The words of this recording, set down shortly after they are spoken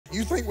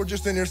You think we're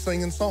just in here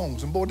singing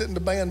songs, and boy, didn't the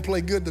band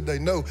play good today?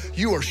 No,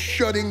 you are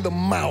shutting the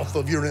mouth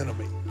of your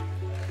enemy.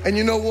 And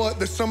you know what?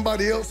 There's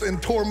somebody else in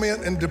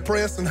torment and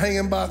depressed and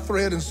hanging by a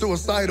thread and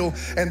suicidal,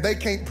 and they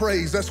can't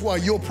praise. That's why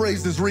your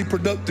praise is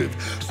reproductive.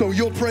 So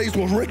your praise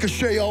will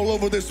ricochet all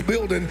over this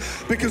building,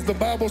 because the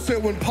Bible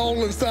said when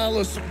Paul and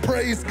Silas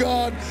praised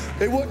God,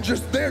 it wasn't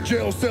just their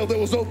jail cell that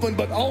was open,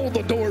 but all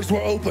the doors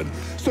were open.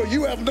 So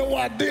you have no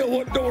idea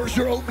what doors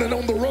you're opening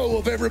on the row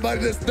of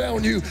everybody that's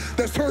down you,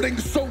 that's hurting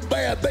so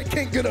bad they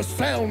can't get a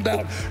sound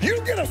out.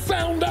 You get a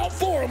sound out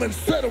for them and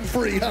set them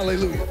free.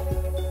 Hallelujah.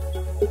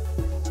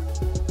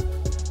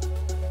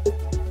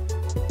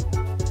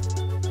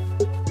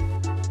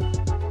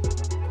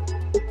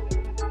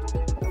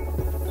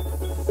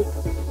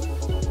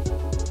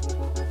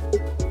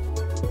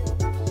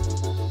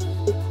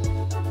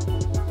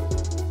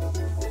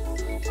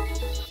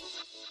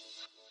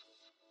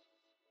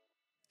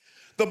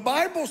 The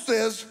Bible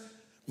says,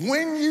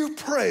 when you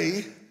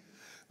pray,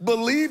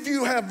 believe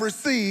you have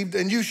received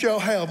and you shall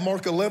have.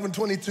 Mark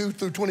 11:22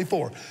 through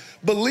 24.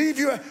 Believe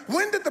you have.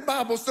 When did the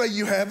Bible say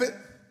you have it?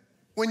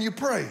 When you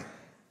pray.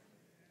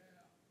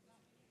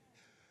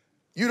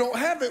 You don't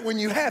have it when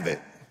you have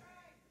it.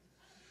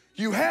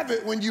 You have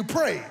it when you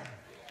pray.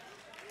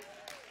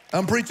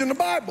 I'm preaching the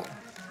Bible.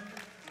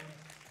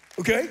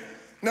 Okay?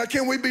 Now,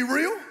 can we be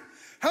real?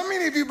 How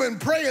many of you been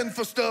praying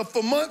for stuff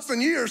for months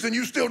and years and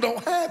you still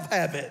don't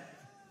have it?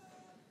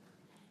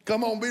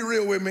 Come on, be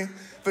real with me.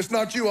 If it's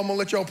not you, I'm gonna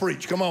let y'all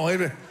preach. Come on,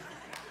 amen.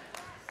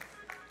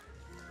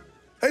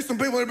 Hey, some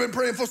people have been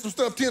praying for some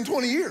stuff 10,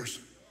 20 years,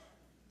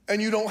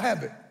 and you don't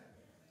have it.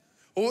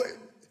 Well,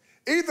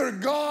 either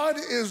God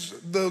is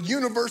the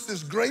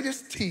universe's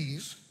greatest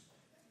tease,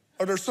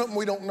 or there's something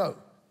we don't know.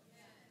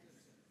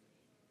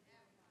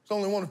 It's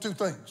only one of two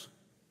things.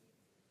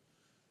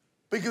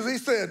 Because he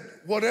said,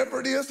 whatever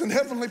it is in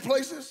heavenly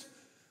places,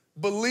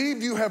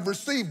 believe you have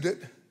received it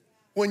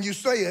when you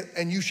say it,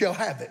 and you shall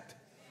have it.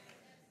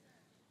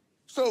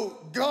 So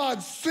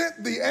God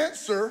sent the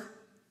answer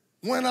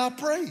when I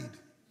prayed.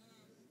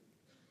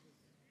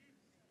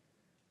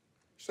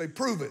 Say,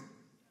 prove it.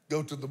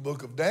 Go to the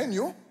book of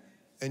Daniel,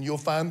 and you'll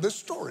find this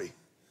story.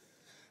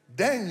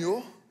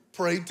 Daniel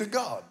prayed to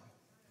God.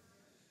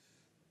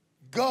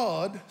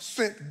 God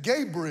sent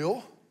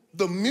Gabriel,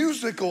 the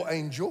musical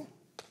angel,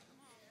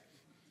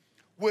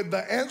 with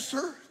the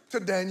answer to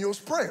Daniel's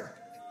prayer.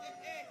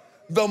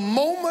 The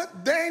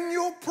moment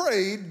Daniel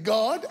prayed,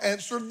 God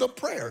answered the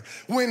prayer.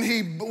 When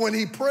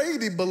he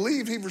prayed, he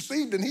believed, he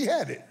received, and he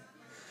had it.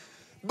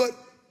 But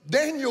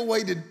Daniel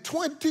waited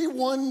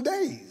 21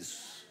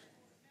 days.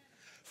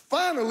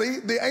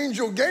 Finally, the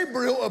angel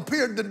Gabriel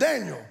appeared to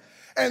Daniel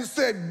and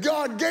said,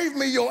 God gave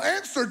me your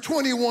answer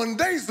 21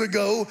 days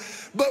ago,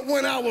 but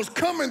when I was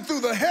coming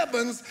through the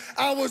heavens,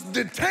 I was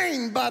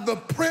detained by the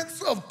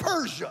prince of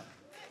Persia.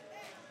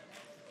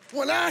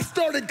 When I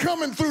started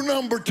coming through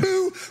number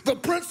 2, the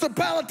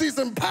principalities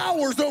and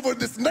powers over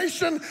this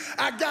nation,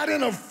 I got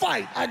in a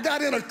fight. I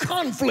got in a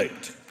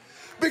conflict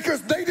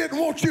because they didn't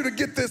want you to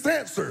get this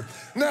answer.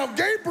 Now,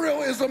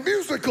 Gabriel is a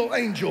musical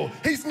angel.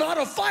 He's not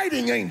a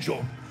fighting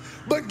angel.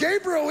 But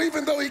Gabriel,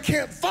 even though he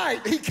can't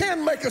fight, he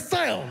can make a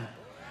sound.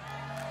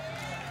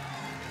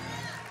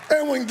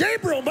 And when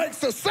Gabriel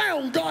makes a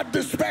sound, God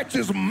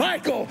dispatches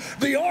Michael,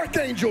 the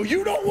archangel.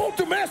 You don't want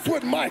to mess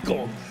with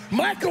Michael.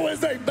 Michael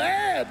is a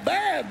bad,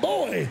 bad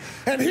boy.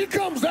 And he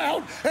comes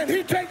out and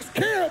he takes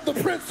care of the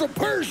prince of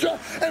Persia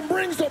and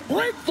brings a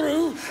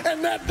breakthrough.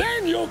 And that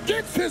Daniel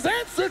gets his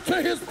answer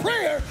to his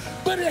prayer.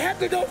 But it had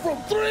to go from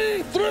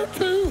 3 through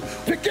 2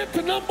 to get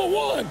to number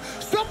 1.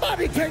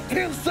 Somebody take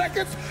 10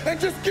 seconds and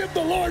just give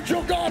the Lord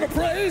your God a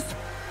praise.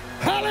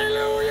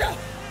 Hallelujah.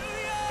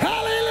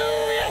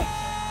 Hallelujah.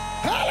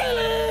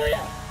 Hallelujah.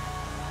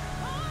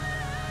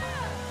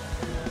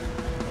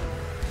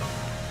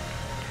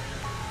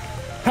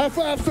 High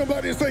five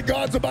somebody and say,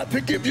 God's about to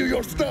give you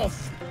your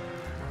stuff.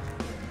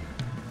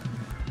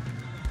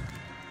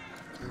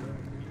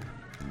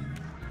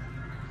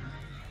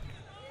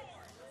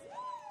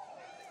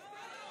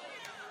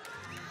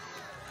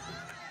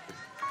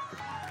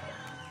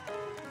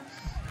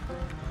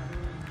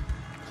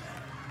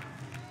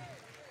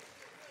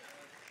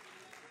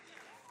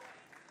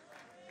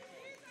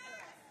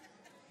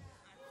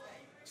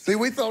 See,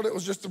 we thought it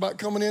was just about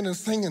coming in and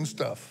singing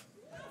stuff.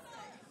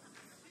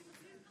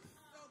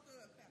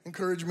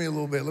 Encourage me a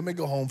little bit. Let me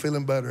go home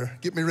feeling better.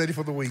 Get me ready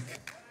for the week.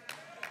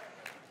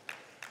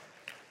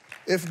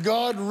 If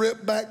God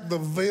ripped back the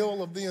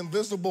veil of the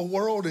invisible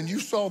world and you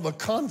saw the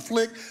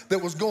conflict that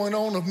was going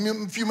on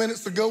a few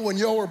minutes ago when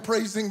y'all were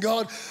praising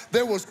God,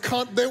 there were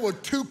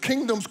 2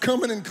 kingdoms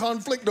coming in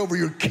conflict over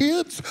your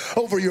kids,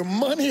 over your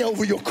money,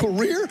 over your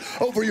career,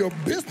 over your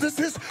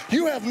businesses.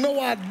 You have no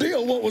idea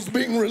what was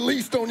being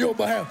released on your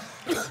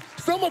behalf.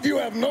 Some of you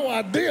have no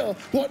idea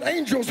what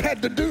angels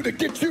had to do to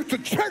get you to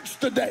church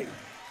today.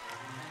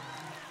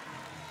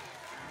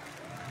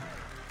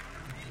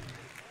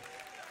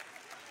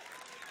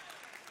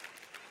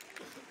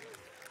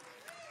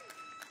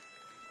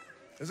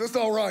 Is this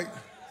all right?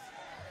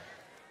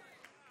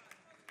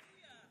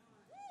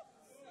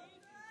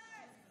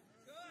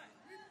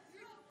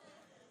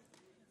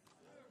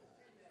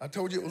 I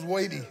told you it was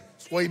weighty.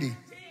 It's weighty.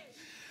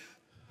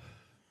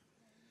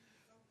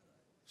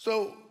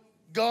 So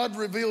God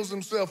reveals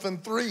himself in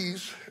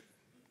threes.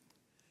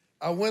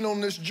 I went on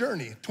this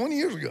journey 20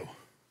 years ago.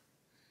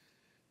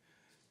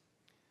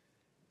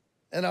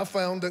 And I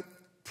found that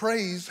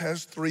praise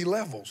has 3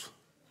 levels.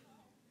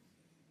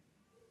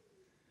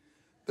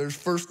 There's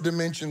first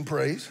dimension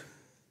praise.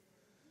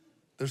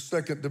 There's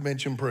second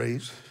dimension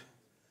praise.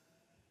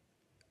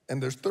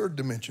 And there's third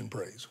dimension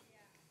praise.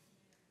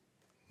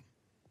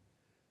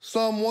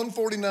 Psalm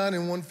 149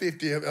 and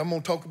 150, I'm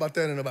going to talk about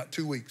that in about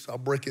 2 weeks. I'll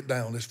break it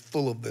down. It's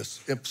full of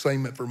this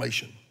same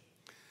information.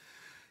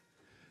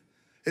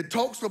 It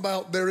talks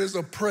about there is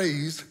a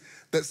praise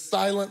that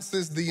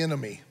silences the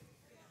enemy.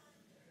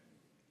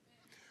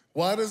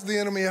 Why does the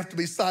enemy have to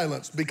be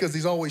silenced? Because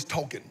he's always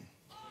talking.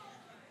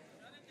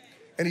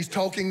 And he's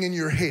talking in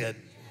your head.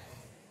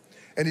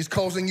 And he's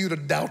causing you to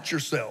doubt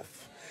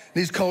yourself. And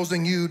he's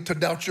causing you to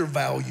doubt your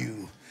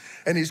value.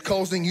 And he's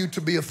causing you to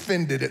be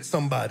offended at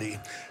somebody.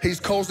 He's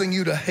causing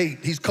you to hate.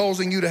 He's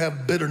causing you to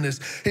have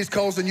bitterness. He's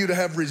causing you to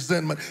have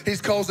resentment.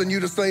 He's causing you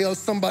to say, oh,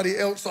 somebody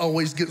else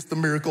always gets the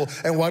miracle.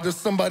 And why does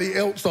somebody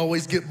else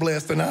always get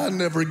blessed and I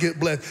never get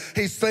blessed?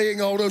 He's saying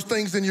all those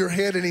things in your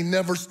head and he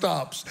never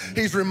stops.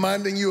 He's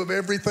reminding you of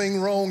everything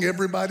wrong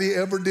everybody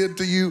ever did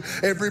to you,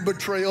 every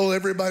betrayal,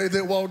 everybody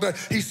that walked out.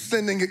 He's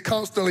sending it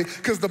constantly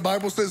because the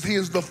Bible says he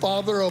is the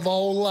father of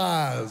all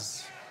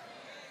lies.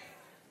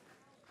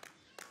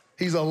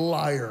 He's a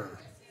liar.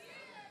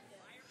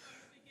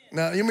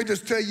 Now, let me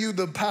just tell you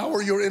the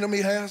power your enemy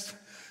has.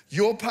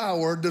 Your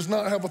power does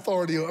not have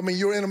authority.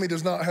 Your enemy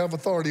does not have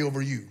authority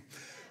over you.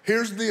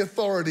 Here's the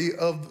authority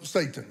of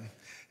Satan.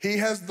 He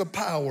has the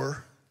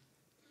power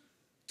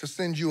to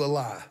send you a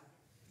lie.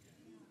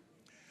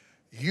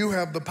 You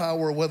have the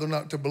power whether or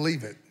not to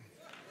believe it.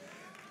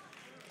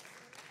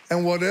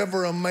 And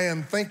whatever a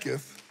man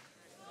thinketh,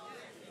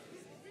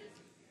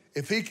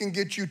 if he can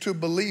get you to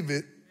believe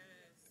it,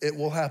 it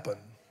will happen.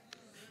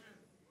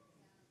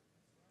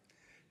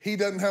 He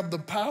doesn't have the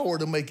power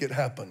to make it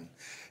happen.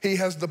 He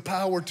has the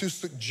power to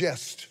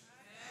suggest.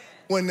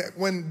 When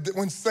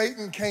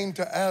Satan came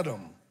to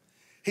Adam,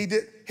 he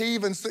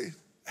even said,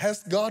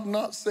 has God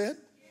not said?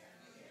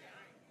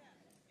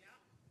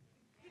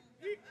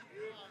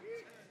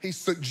 He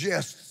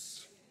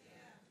suggests.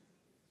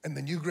 And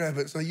then you grab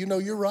it and say, you know,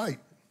 you're right.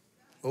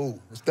 Oh,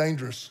 it's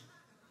dangerous.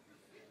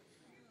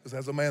 Because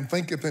as a man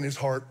thinketh in his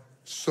heart,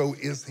 so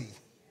is he.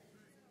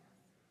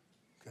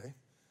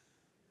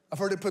 I've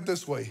heard it put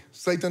this way: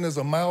 Satan is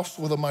a mouse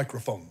with a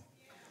microphone.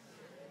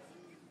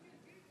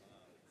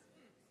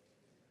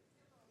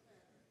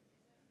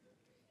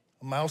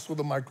 A mouse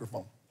with a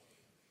microphone.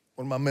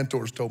 One of my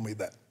mentors told me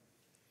that.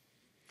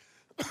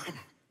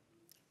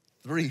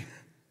 3,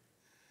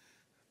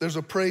 there's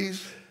a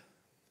praise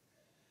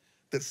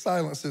that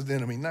silences the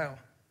enemy. Now,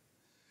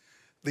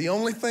 the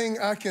only thing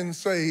I can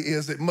say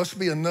is it must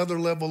be another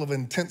level of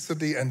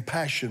intensity and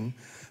passion,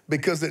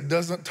 because it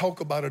doesn't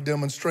talk about a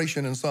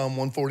demonstration in Psalm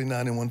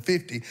 149 and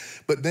 150,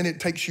 but then it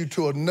takes you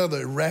to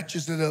another,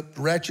 ratchets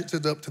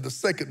it up to the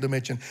second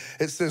dimension.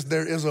 It says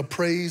there is a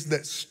praise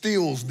that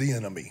steals the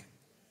enemy.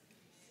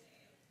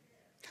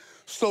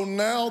 So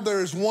now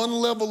there's one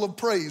level of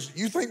praise.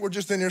 You think we're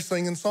just in here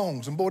singing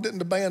songs, and boy, didn't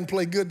the band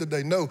play good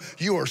today? No,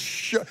 you are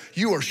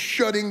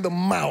shutting the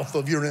mouth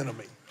of your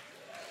enemy.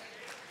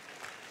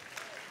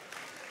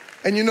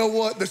 And you know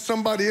what? There's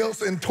somebody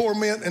else in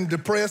torment and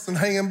depressed and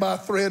hanging by a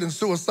thread and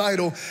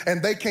suicidal, and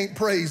they can't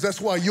praise.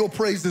 That's why your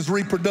praise is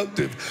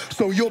reproductive.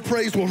 So your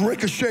praise will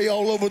ricochet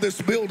all over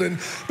this building,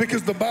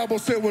 because the Bible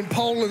said when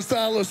Paul and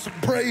Silas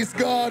praised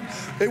God,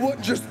 it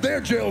wasn't just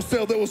their jail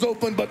cell that was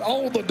open, but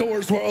all the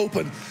doors were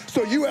open.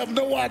 So you have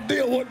no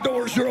idea what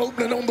doors you're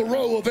opening on the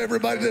row of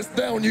everybody that's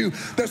down you,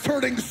 that's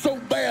hurting so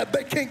bad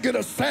they can't get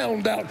a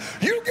sound out.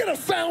 You get a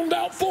sound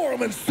out for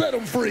them and set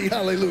them free.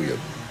 Hallelujah.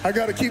 I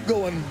got to keep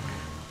going.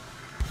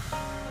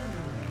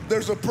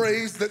 There's a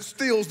praise that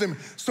steals them.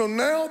 So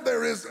now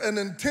there is an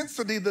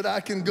intensity that I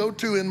can go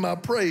to in my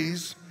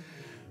praise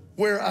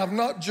where I've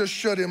not just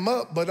shut him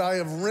up, but I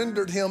have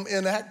rendered him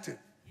inactive.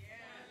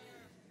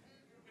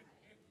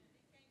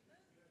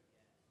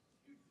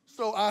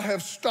 So I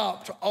have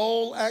stopped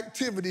all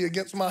activity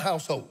against my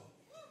household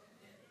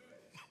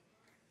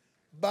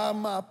by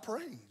my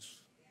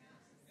praise.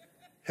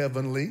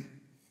 Heavenly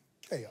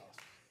chaos.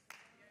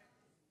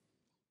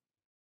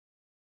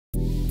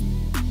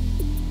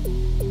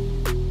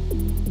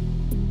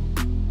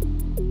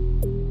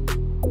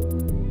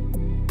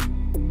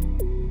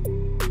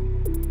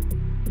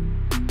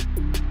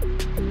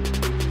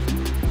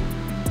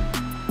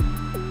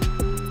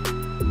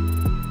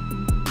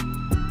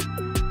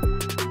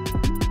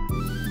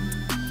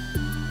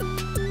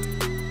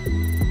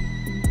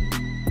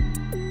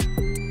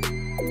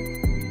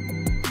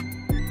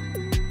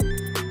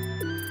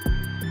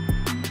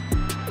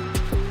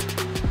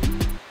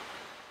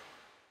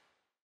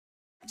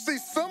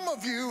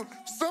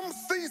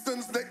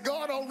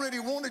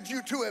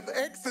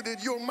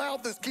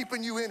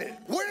 keeping you in it.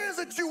 Where is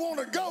it you want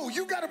to go?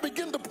 You got to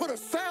begin to put a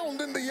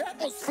sound in the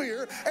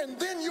atmosphere, and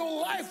then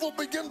your life will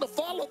begin to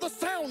follow the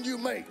sound you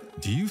make.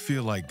 Do you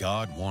feel like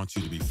God wants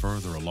you to be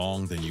further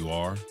along than you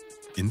are?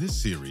 In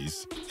this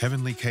series,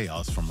 Heavenly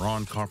Chaos from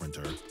Ron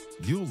Carpenter,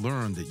 you'll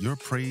learn that your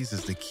praise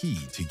is the key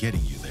to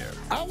getting you there.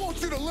 I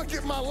want you to look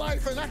at my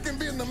life, and I can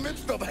be in the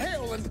midst of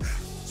hell, and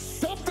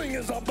something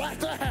is about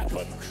to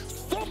happen.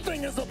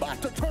 Something is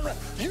about to turn around.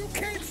 You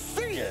can't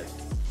see it,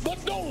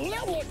 but don't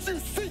let what you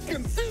see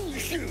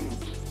confuse you,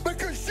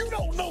 because you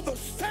don't know the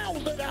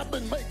sound that I've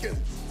been making.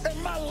 And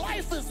my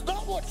life is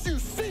not what you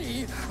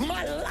see.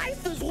 My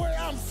life is where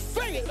I'm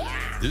saying.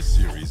 This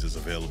series is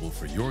available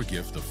for your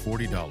gift of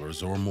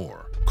 $40 or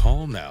more.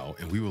 Call now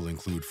and we will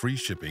include free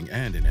shipping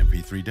and an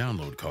MP3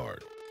 download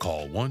card.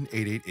 Call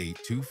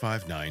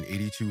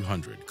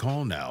 1-888-259-8200.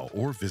 Call now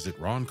or visit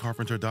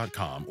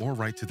roncarpenter.com or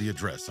write to the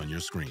address on your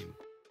screen.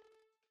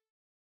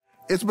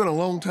 It's been a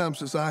long time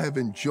since I have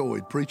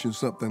enjoyed preaching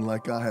something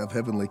like I have,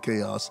 Heavenly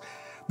Chaos.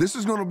 This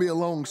is going to be a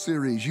long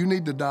series. You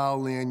need to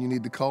dial in. You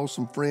need to call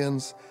some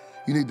friends.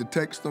 You need to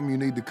text them. You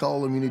need to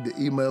call them. You need to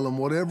email them.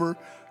 Whatever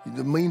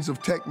the means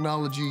of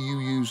technology you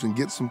use, and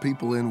get some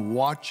people in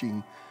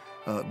watching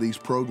these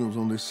programs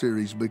on this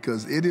series,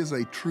 because it is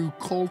a true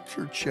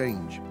culture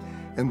change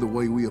in the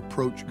way we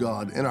approach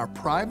God in our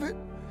private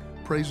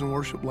praise and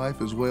worship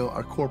life, as well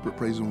our corporate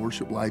praise and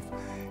worship life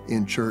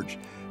in church.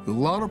 There's a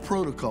lot of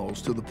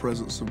protocols to the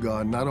presence of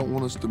God, and I don't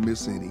want us to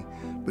miss any,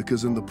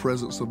 because in the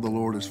presence of the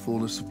Lord is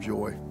fullness of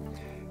joy,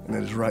 and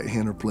at his right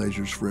hand are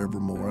pleasures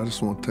forevermore. I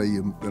just want to tell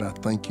you that I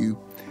thank you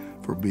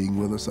for being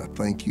with us. I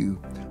thank you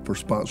for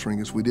sponsoring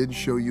us. We didn't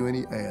show you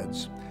any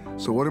ads.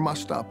 So what am I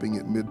stopping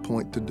at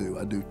midpoint to do?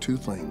 I do two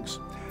things.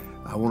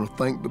 I want to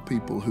thank the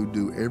people who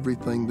do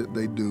everything that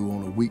they do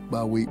on a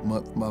week-by-week,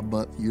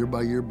 month-by-month,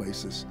 year-by-year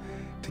basis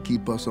to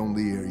keep us on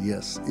the air.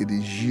 Yes, it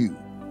is you.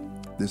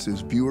 This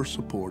is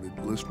viewer-supported,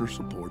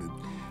 listener-supported.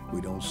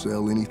 We don't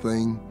sell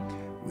anything.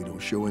 We don't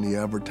show any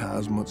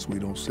advertisements. We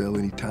don't sell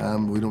any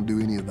time. We don't do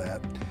any of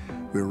that.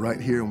 We're right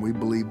here, and we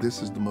believe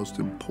this is the most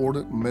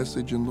important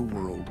message in the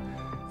world.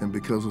 And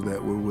because of that,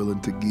 we're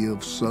willing to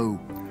give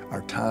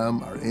our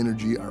time, our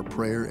energy, our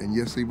prayer, and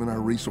yes, even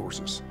our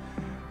resources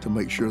to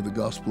make sure the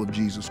gospel of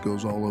Jesus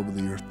goes all over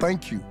the earth.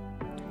 Thank you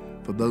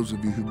for those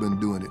of you who've been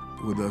doing it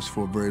with us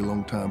for a very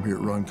long time here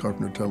at Ron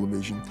Carpenter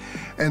Television.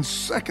 And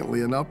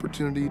secondly, an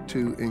opportunity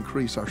to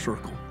increase our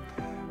circle.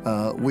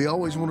 We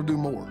always want to do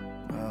more.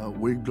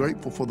 We're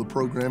grateful for the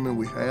programming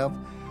we have.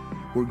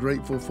 We're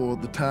grateful for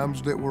the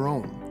times that we're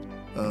on.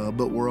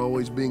 But we're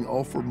always being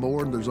offered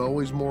more, and there's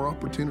always more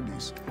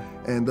opportunities.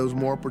 And those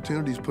more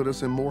opportunities put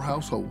us in more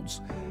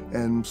households.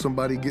 And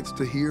somebody gets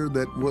to hear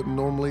that wouldn't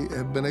normally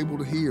have been able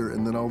to hear.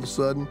 And then all of a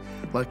sudden,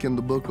 like in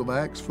the book of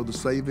Acts, for the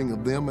saving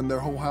of them and their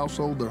whole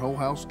household, their whole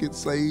house gets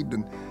saved,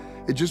 and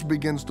it just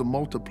begins to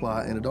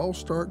multiply. And it all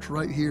starts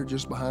right here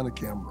just behind a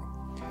camera.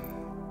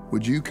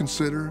 Would you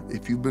consider,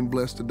 if you've been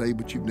blessed today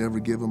but you've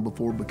never given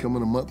before,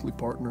 becoming a monthly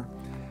partner?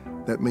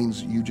 That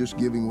means you just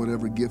giving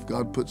whatever gift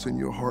God puts in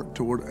your heart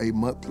toward a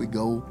monthly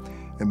goal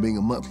and being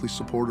a monthly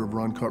supporter of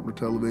Ron Carpenter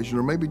Television,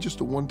 or maybe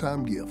just a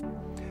one-time gift.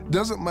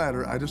 Doesn't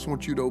matter. I just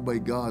want you to obey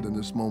God in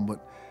this moment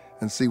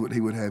and see what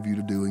he would have you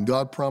to do. And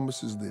God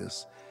promises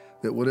this,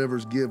 that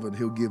whatever's given,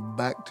 he'll give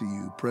back to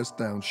you, pressed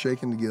down,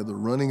 shaken together,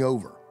 running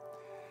over.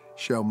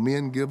 Shall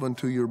men give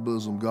unto your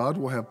bosom. God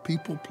will have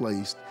people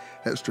placed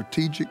at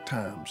strategic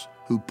times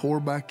who pour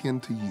back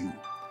into you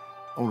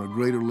on a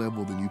greater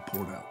level than you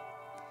poured out.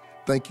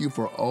 Thank you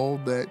for all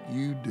that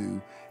you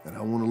do. And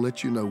I want to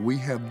let you know we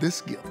have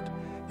this gift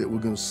that we're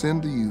going to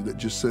send to you that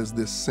just says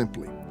this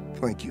simply: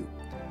 thank you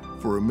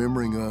for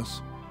remembering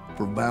us,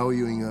 for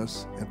valuing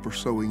us, and for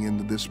sowing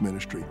into this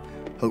ministry.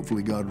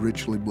 Hopefully God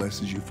richly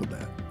blesses you for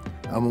that.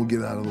 I'm going to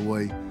get out of the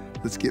way.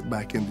 Let's get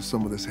back into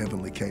some of this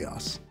heavenly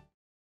chaos.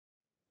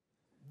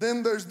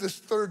 Then there's this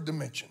third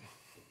dimension.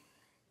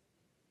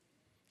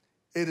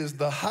 It is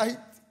the height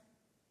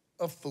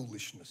of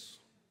foolishness.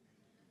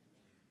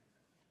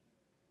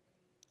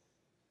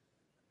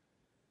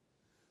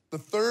 The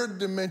third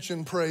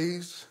dimension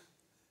praise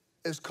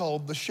is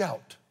called the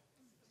shout.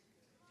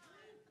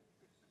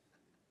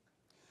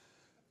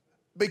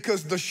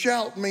 Because the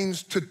shout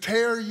means to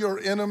tear your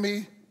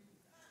enemy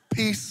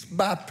piece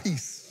by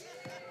piece.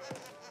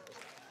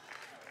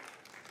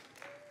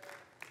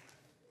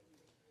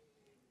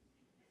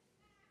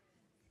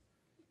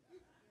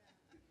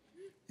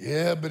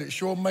 Yeah, but it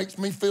sure makes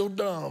me feel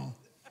dumb.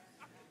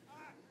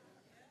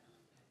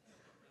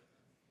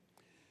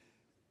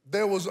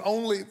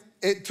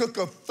 It took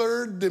a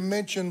third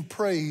dimension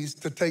praise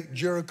to take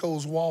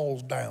Jericho's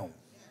walls down.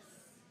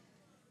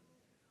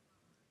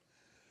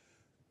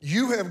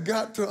 You have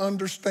got to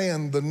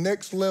understand the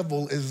next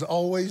level is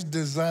always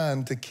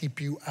designed to keep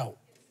you out.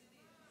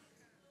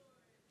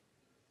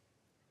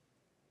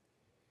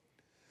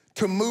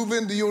 To move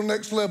into your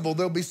next level,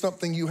 there'll be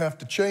something you have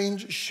to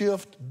change,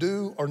 shift,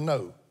 do, or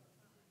know,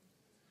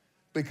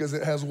 because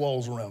it has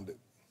walls around it.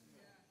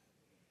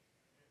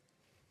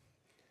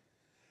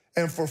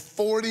 And for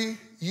 40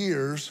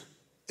 years,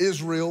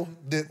 Israel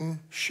didn't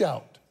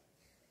shout.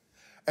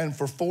 And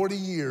for 40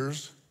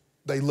 years,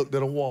 they looked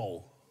at a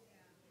wall.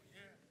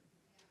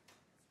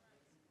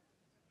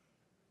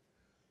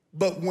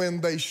 But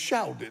when they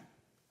shouted,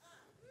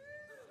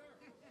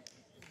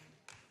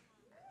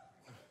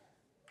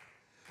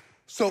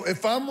 so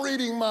if I'm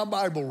reading my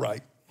Bible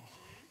right,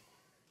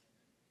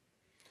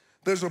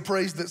 there's a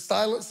praise that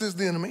silences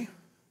the enemy.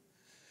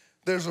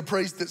 There's a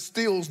praise that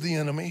stills the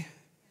enemy.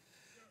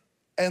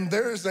 And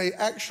there's an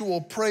actual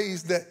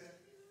praise that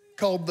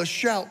called the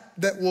shout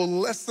that will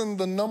lessen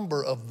the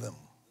number of them.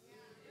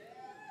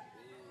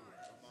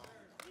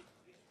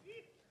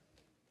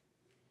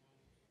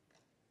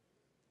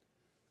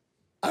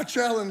 I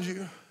challenge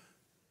you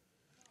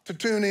to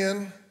tune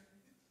in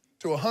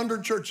to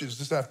 100 churches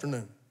this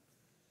afternoon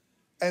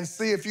and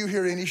see if you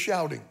hear any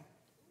shouting.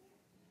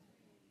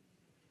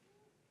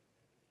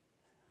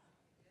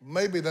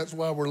 Maybe that's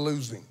why we're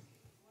losing.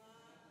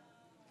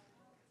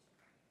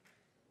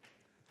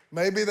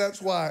 Maybe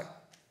that's why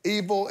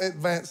evil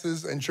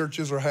advances and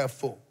churches are half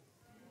full.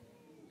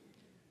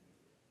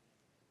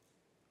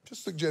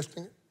 Just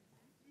suggesting it.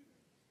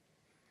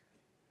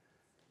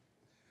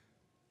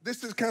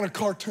 This is kind of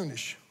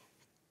cartoonish,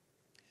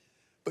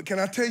 but can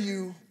I tell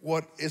you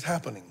what is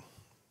happening?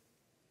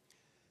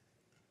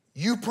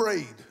 You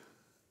prayed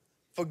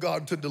for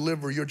God to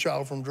deliver your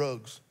child from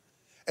drugs.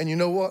 And you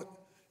know what?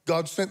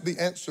 God sent the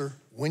answer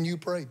when you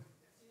prayed.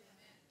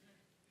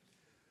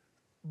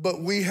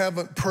 But we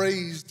haven't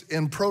praised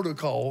in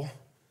protocol.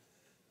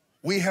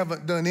 We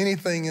haven't done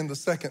anything in the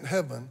second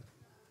heaven.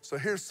 So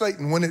here's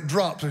Satan when it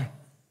drops.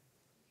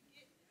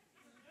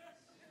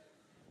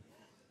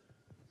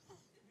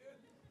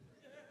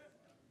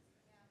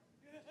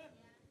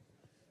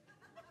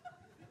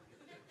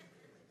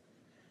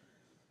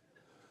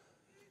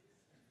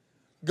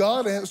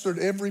 God answered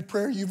every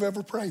prayer you've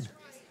ever prayed.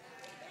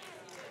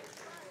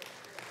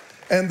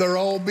 And they're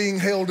all being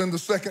held in the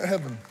second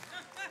heaven.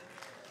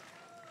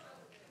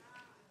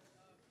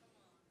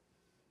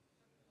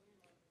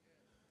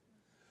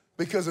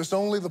 Because it's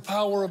only the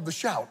power of the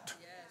shout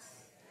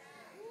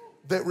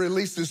that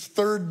releases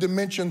third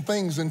dimension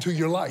things into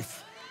your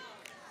life.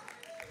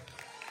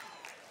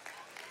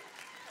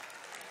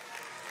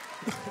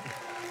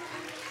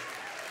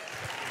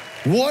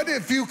 What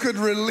if you could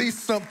release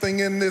something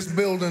in this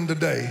building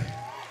today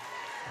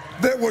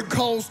that would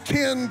cause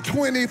 10,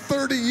 20,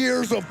 30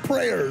 years of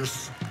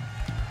prayers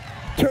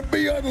to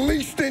be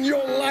unleashed in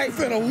your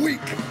life in a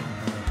week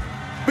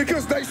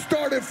because they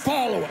started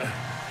following?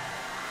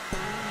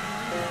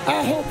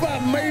 I hope I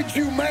made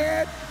you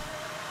mad.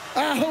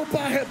 I hope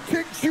I have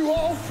ticked you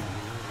off,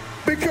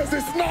 because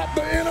it's not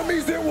the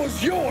enemy's, it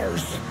was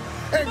yours.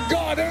 And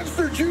God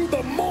answered you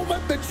the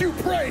moment that you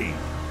prayed.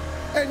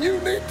 And you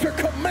need to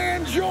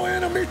command your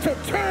enemy to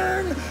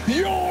turn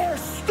your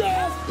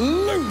stuff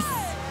loose.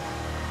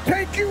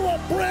 Take you a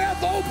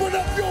breath, open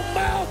up your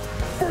mouth,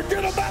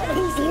 forget about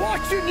who's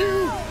watching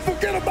you,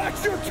 forget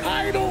about your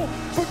title,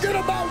 forget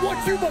about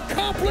what you've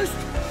accomplished,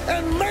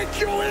 and make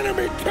your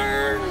enemy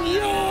turn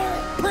your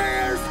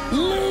prayers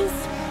loose.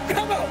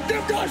 Come on,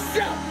 give God a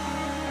shout.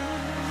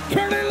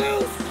 Turn it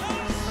loose.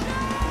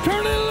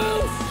 Turn it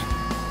loose.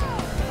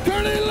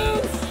 Turn it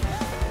loose.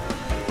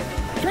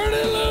 Turn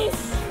it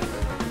loose.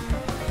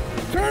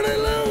 Turn it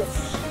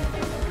loose.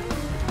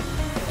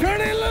 Turn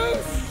it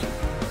loose.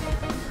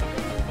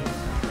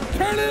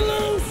 Turn it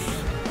loose.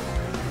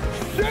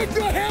 Shake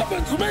the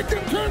heavens, make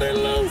them turn it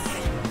loose.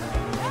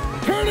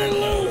 Turn it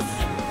loose.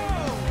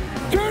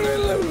 Turn it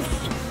loose.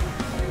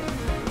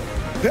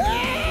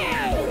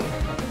 Oh!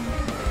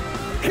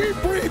 Keep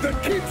breathing,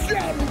 keep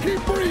shouting,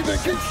 keep breathing,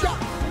 keep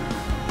shouting.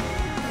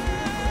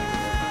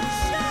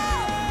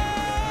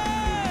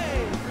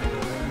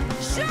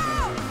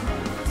 Shout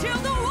till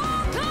the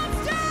wall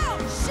comes down.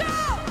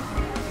 Shout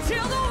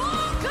till the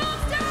wall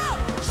comes down.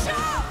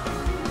 Shout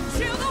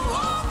till the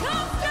wall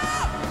comes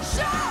down.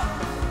 Shout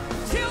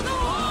till the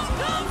wall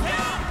comes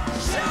down.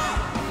 Shout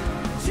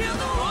till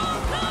the wall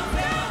comes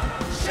down.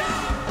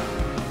 Shout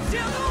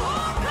till the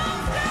wall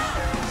comes down.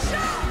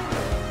 Shout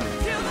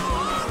till the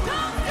wall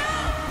comes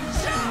down.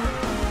 Shout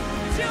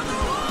till the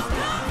wall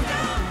comes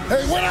down.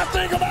 Hey, when I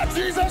think about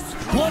Jesus,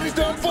 what he's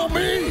done for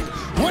me,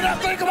 when I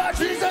think about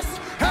Jesus,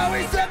 how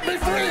he set me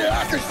free,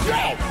 I can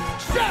shout,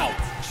 shout,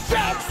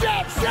 shout,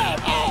 shout, shout.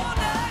 Oh!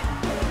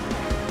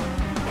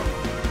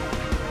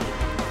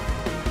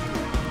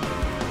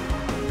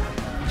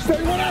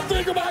 Say, when I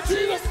think about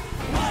Jesus,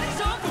 What he's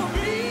done for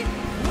me,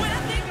 when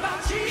I think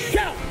about Jesus,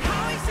 shout.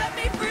 how he set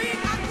me free,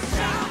 I can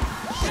shout,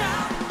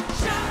 shout,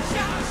 shout,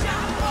 shout,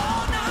 shout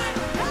all night.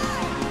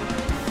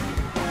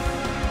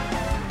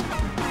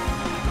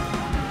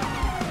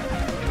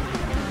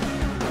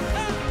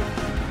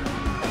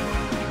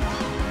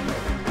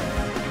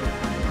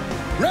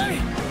 Ready?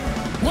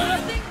 When I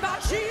think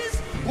about Jesus,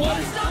 what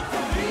he's done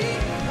for me,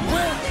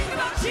 when I think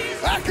about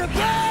Jesus, I can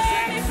how he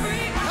set me dance.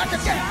 free, I can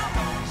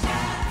dance.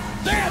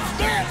 shout, Dance,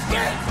 dance,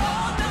 dance.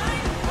 all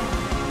night.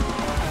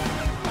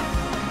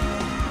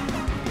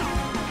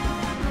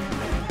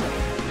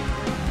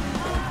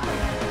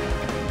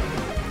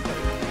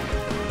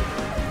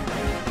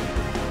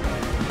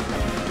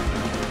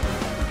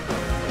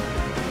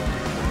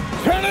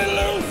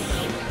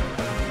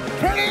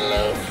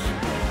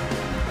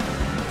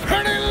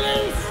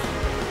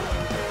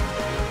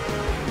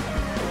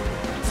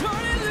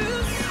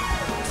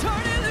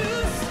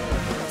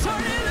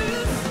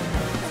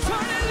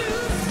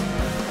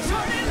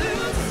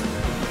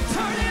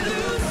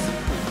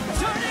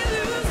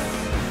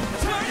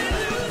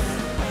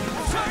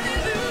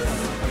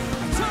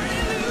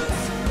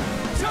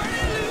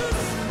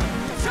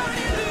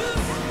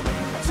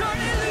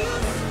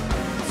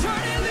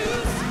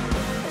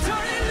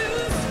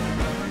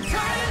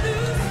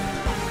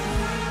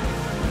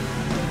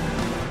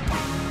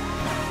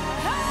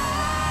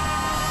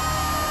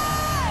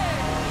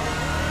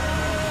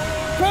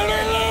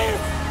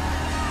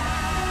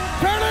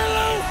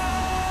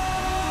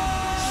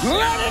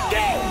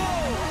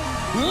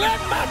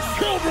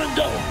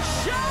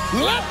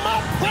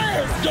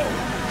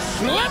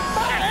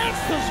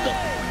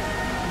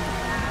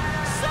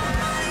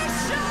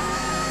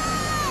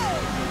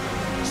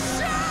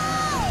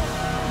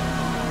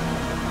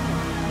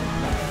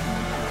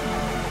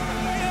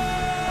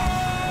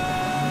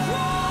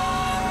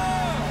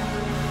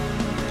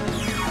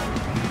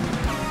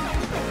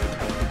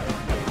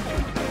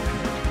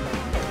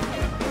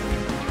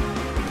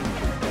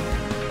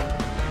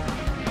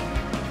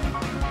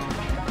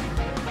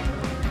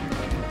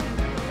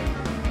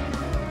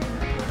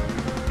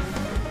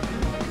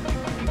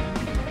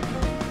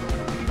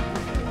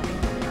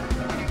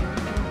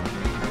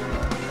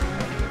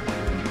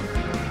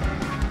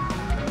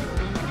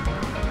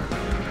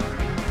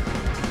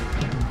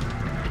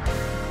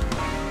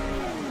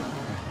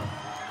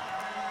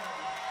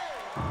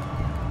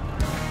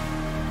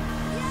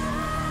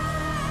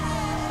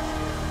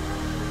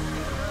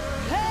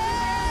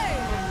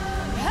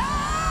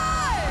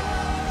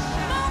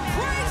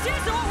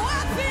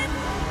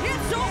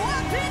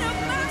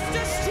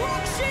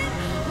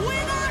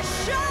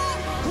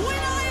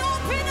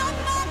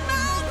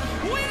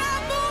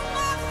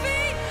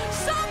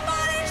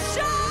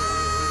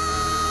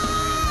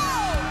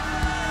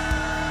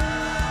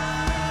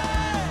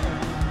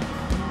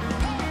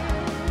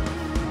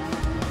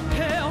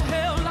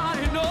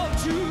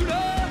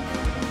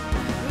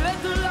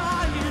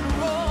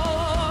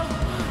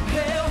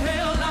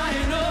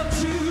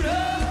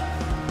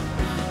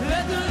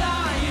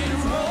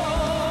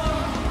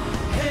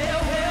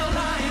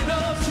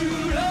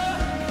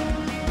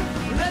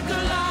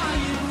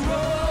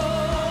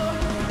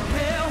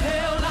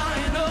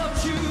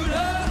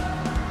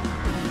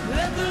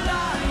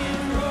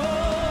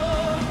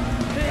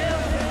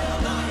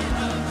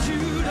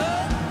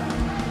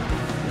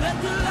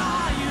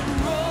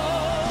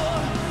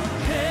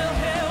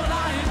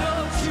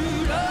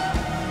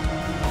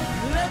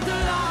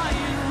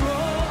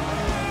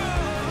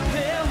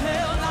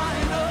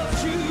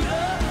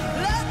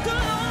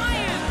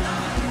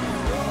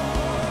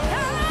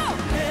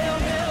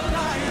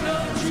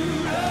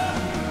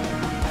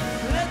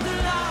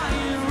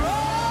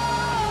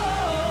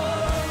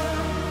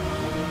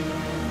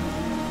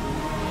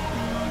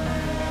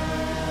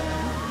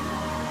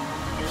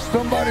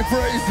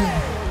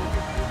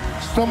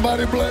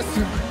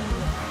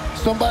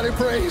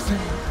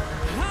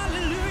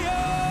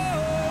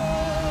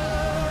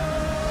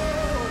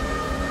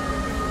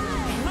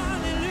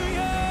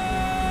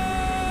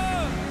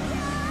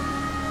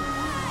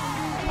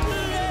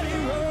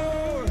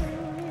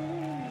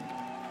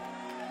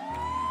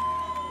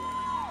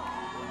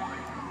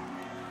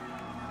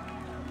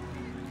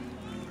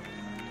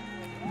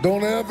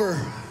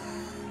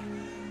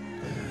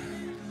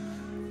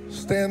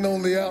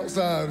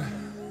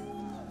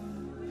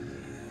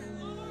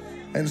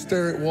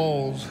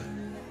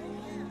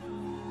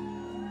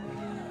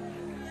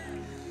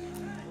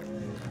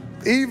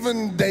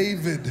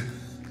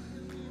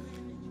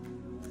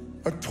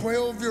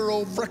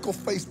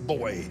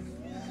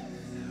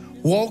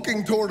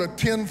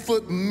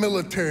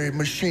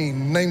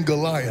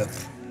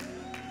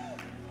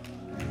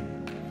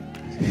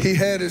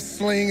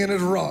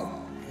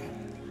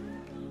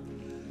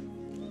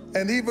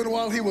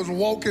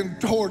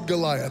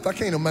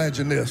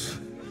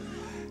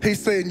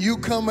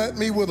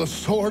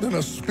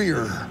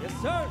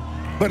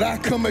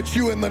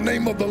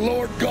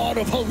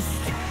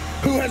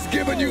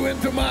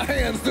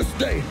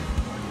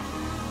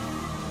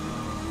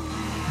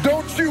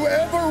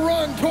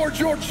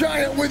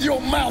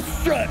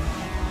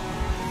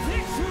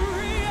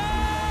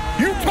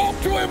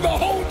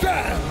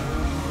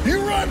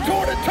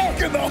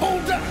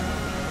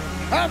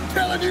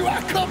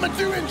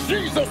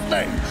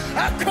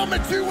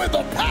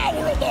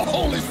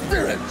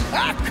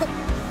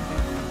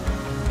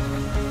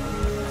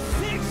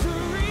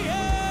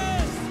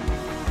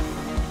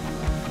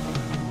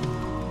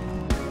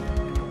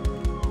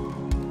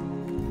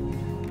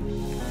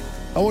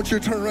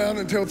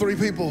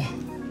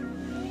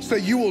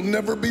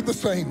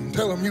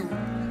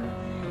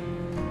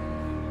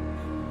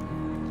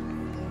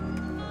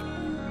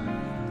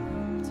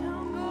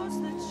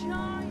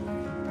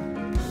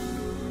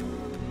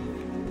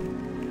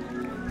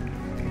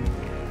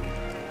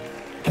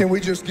 Can we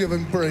just give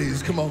him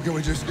praise? Come on, can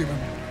we just give him?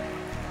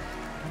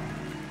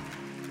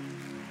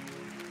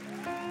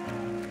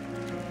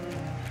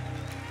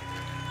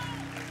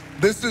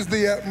 This is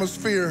the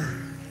atmosphere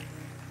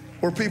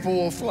where people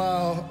will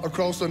fly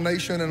across a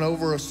nation and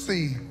over a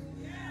sea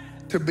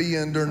to be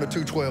in during the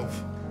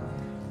 212.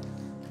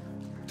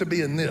 To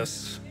be in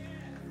this,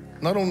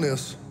 not on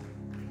this.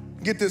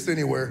 Get this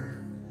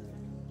anywhere.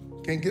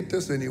 Can't get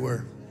this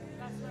anywhere.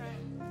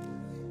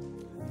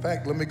 In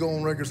fact, let me go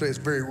on record and say it's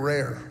very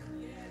rare.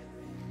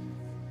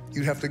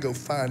 You'd have to go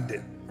find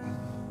it.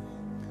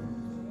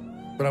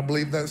 But I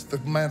believe that's the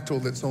mantle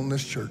that's on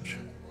this church.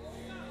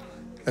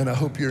 And I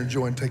hope you're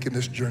enjoying taking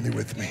this journey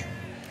with me.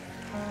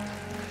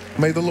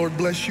 May the Lord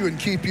bless you and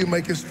keep you,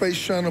 make his face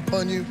shine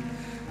upon you.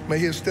 May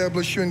he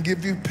establish you and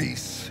give you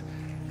peace.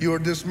 You are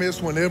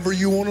dismissed whenever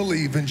you want to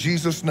leave. In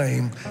Jesus'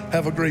 name,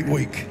 have a great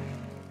week.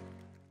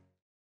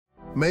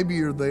 Maybe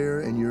you're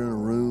there and you're in a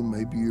room.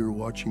 Maybe you're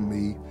watching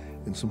me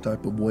in some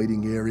type of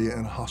waiting area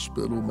in a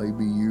hospital.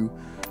 Maybe you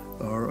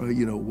are,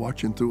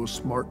 watching through a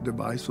smart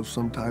device of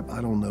some type.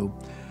 I don't know.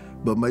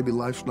 But maybe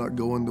life's not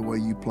going the way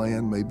you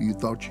planned. Maybe you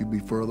thought you'd be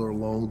further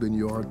along than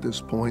you are at this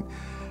point.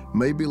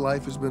 Maybe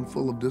life has been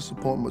full of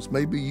disappointments.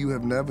 Maybe you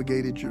have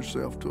navigated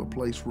yourself to a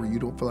place where you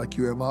don't feel like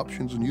you have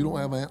options and you don't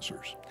have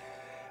answers.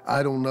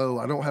 I don't know.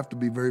 I don't have to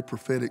be very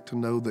prophetic to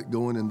know that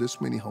going in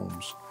this many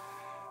homes,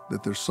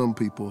 that there's some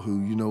people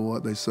who, you know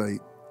what, they say,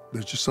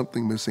 there's just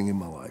something missing in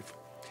my life.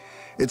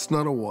 It's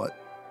not a what,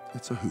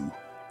 it's a who.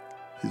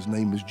 His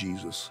name is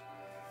Jesus.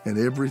 And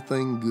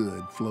everything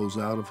good flows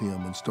out of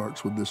him and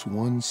starts with this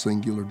one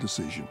singular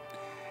decision.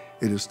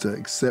 It is to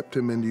accept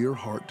him into your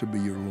heart to be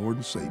your Lord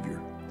and Savior.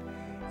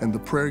 And the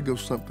prayer goes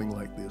something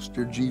like this.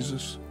 Dear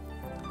Jesus,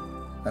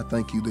 I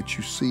thank you that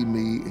you see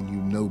me and you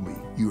know me.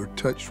 You are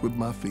touched with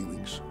my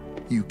feelings.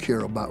 You care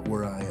about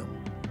where I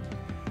am.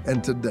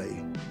 And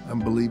today, I'm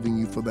believing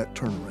you for that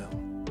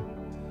turnaround.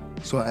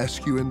 So I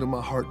ask you into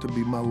my heart to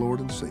be my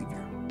Lord and Savior.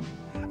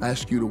 I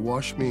ask you to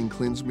wash me and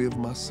cleanse me of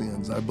my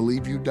sins. I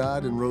believe you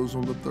died and rose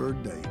on the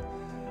third day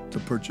to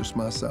purchase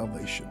my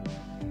salvation.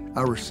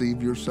 I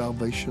receive your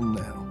salvation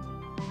now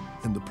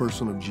in the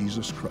person of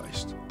Jesus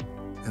Christ.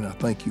 And I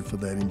thank you for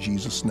that in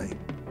Jesus' name.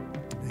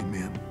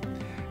 Amen.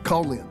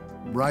 Call in,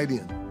 write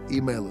in,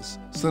 email us,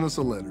 send us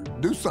a letter,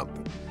 do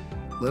something.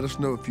 Let us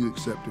know if you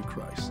accepted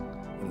Christ.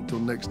 And until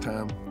next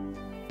time,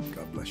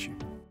 God bless you.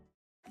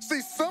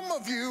 See, some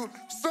of you,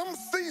 some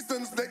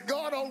seasons that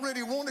God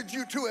already wanted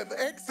you to have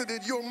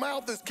exited, your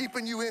mouth is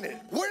keeping you in it.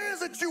 Where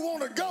is it you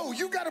want to go?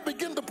 You got to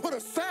begin to put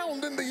a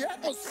sound in the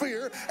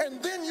atmosphere,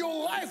 and then your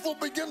life will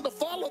begin to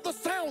follow the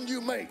sound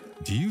you make.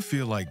 Do you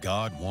feel like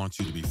God wants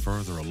you to be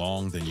further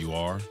along than you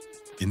are?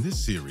 In this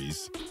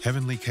series,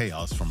 Heavenly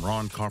Chaos from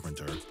Ron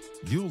Carpenter,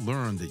 you'll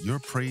learn that your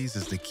praise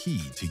is the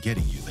key to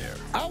getting you there.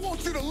 I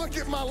want you to look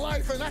at my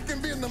life, and I can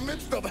be in the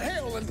midst of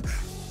hell, and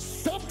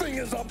something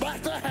is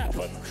about to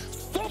happen.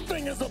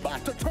 Something is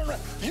about to turn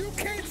around. You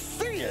can't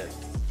see it,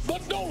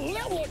 but don't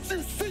let what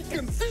you see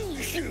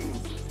confuse you,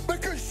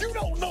 because you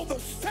don't know the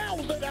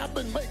sound that I've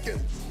been making.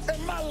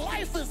 And my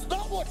life is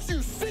not what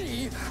you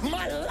see.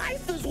 My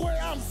life is where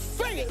I'm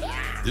saying.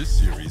 This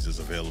series is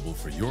available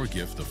for your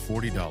gift of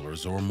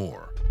 $40 or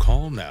more.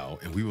 Call now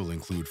and we will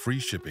include free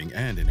shipping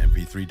and an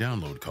MP3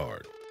 download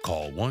card.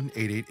 Call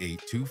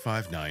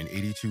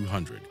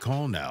 1-888-259-8200.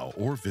 Call now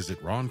or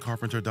visit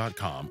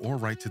roncarpenter.com or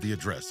write to the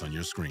address on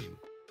your screen.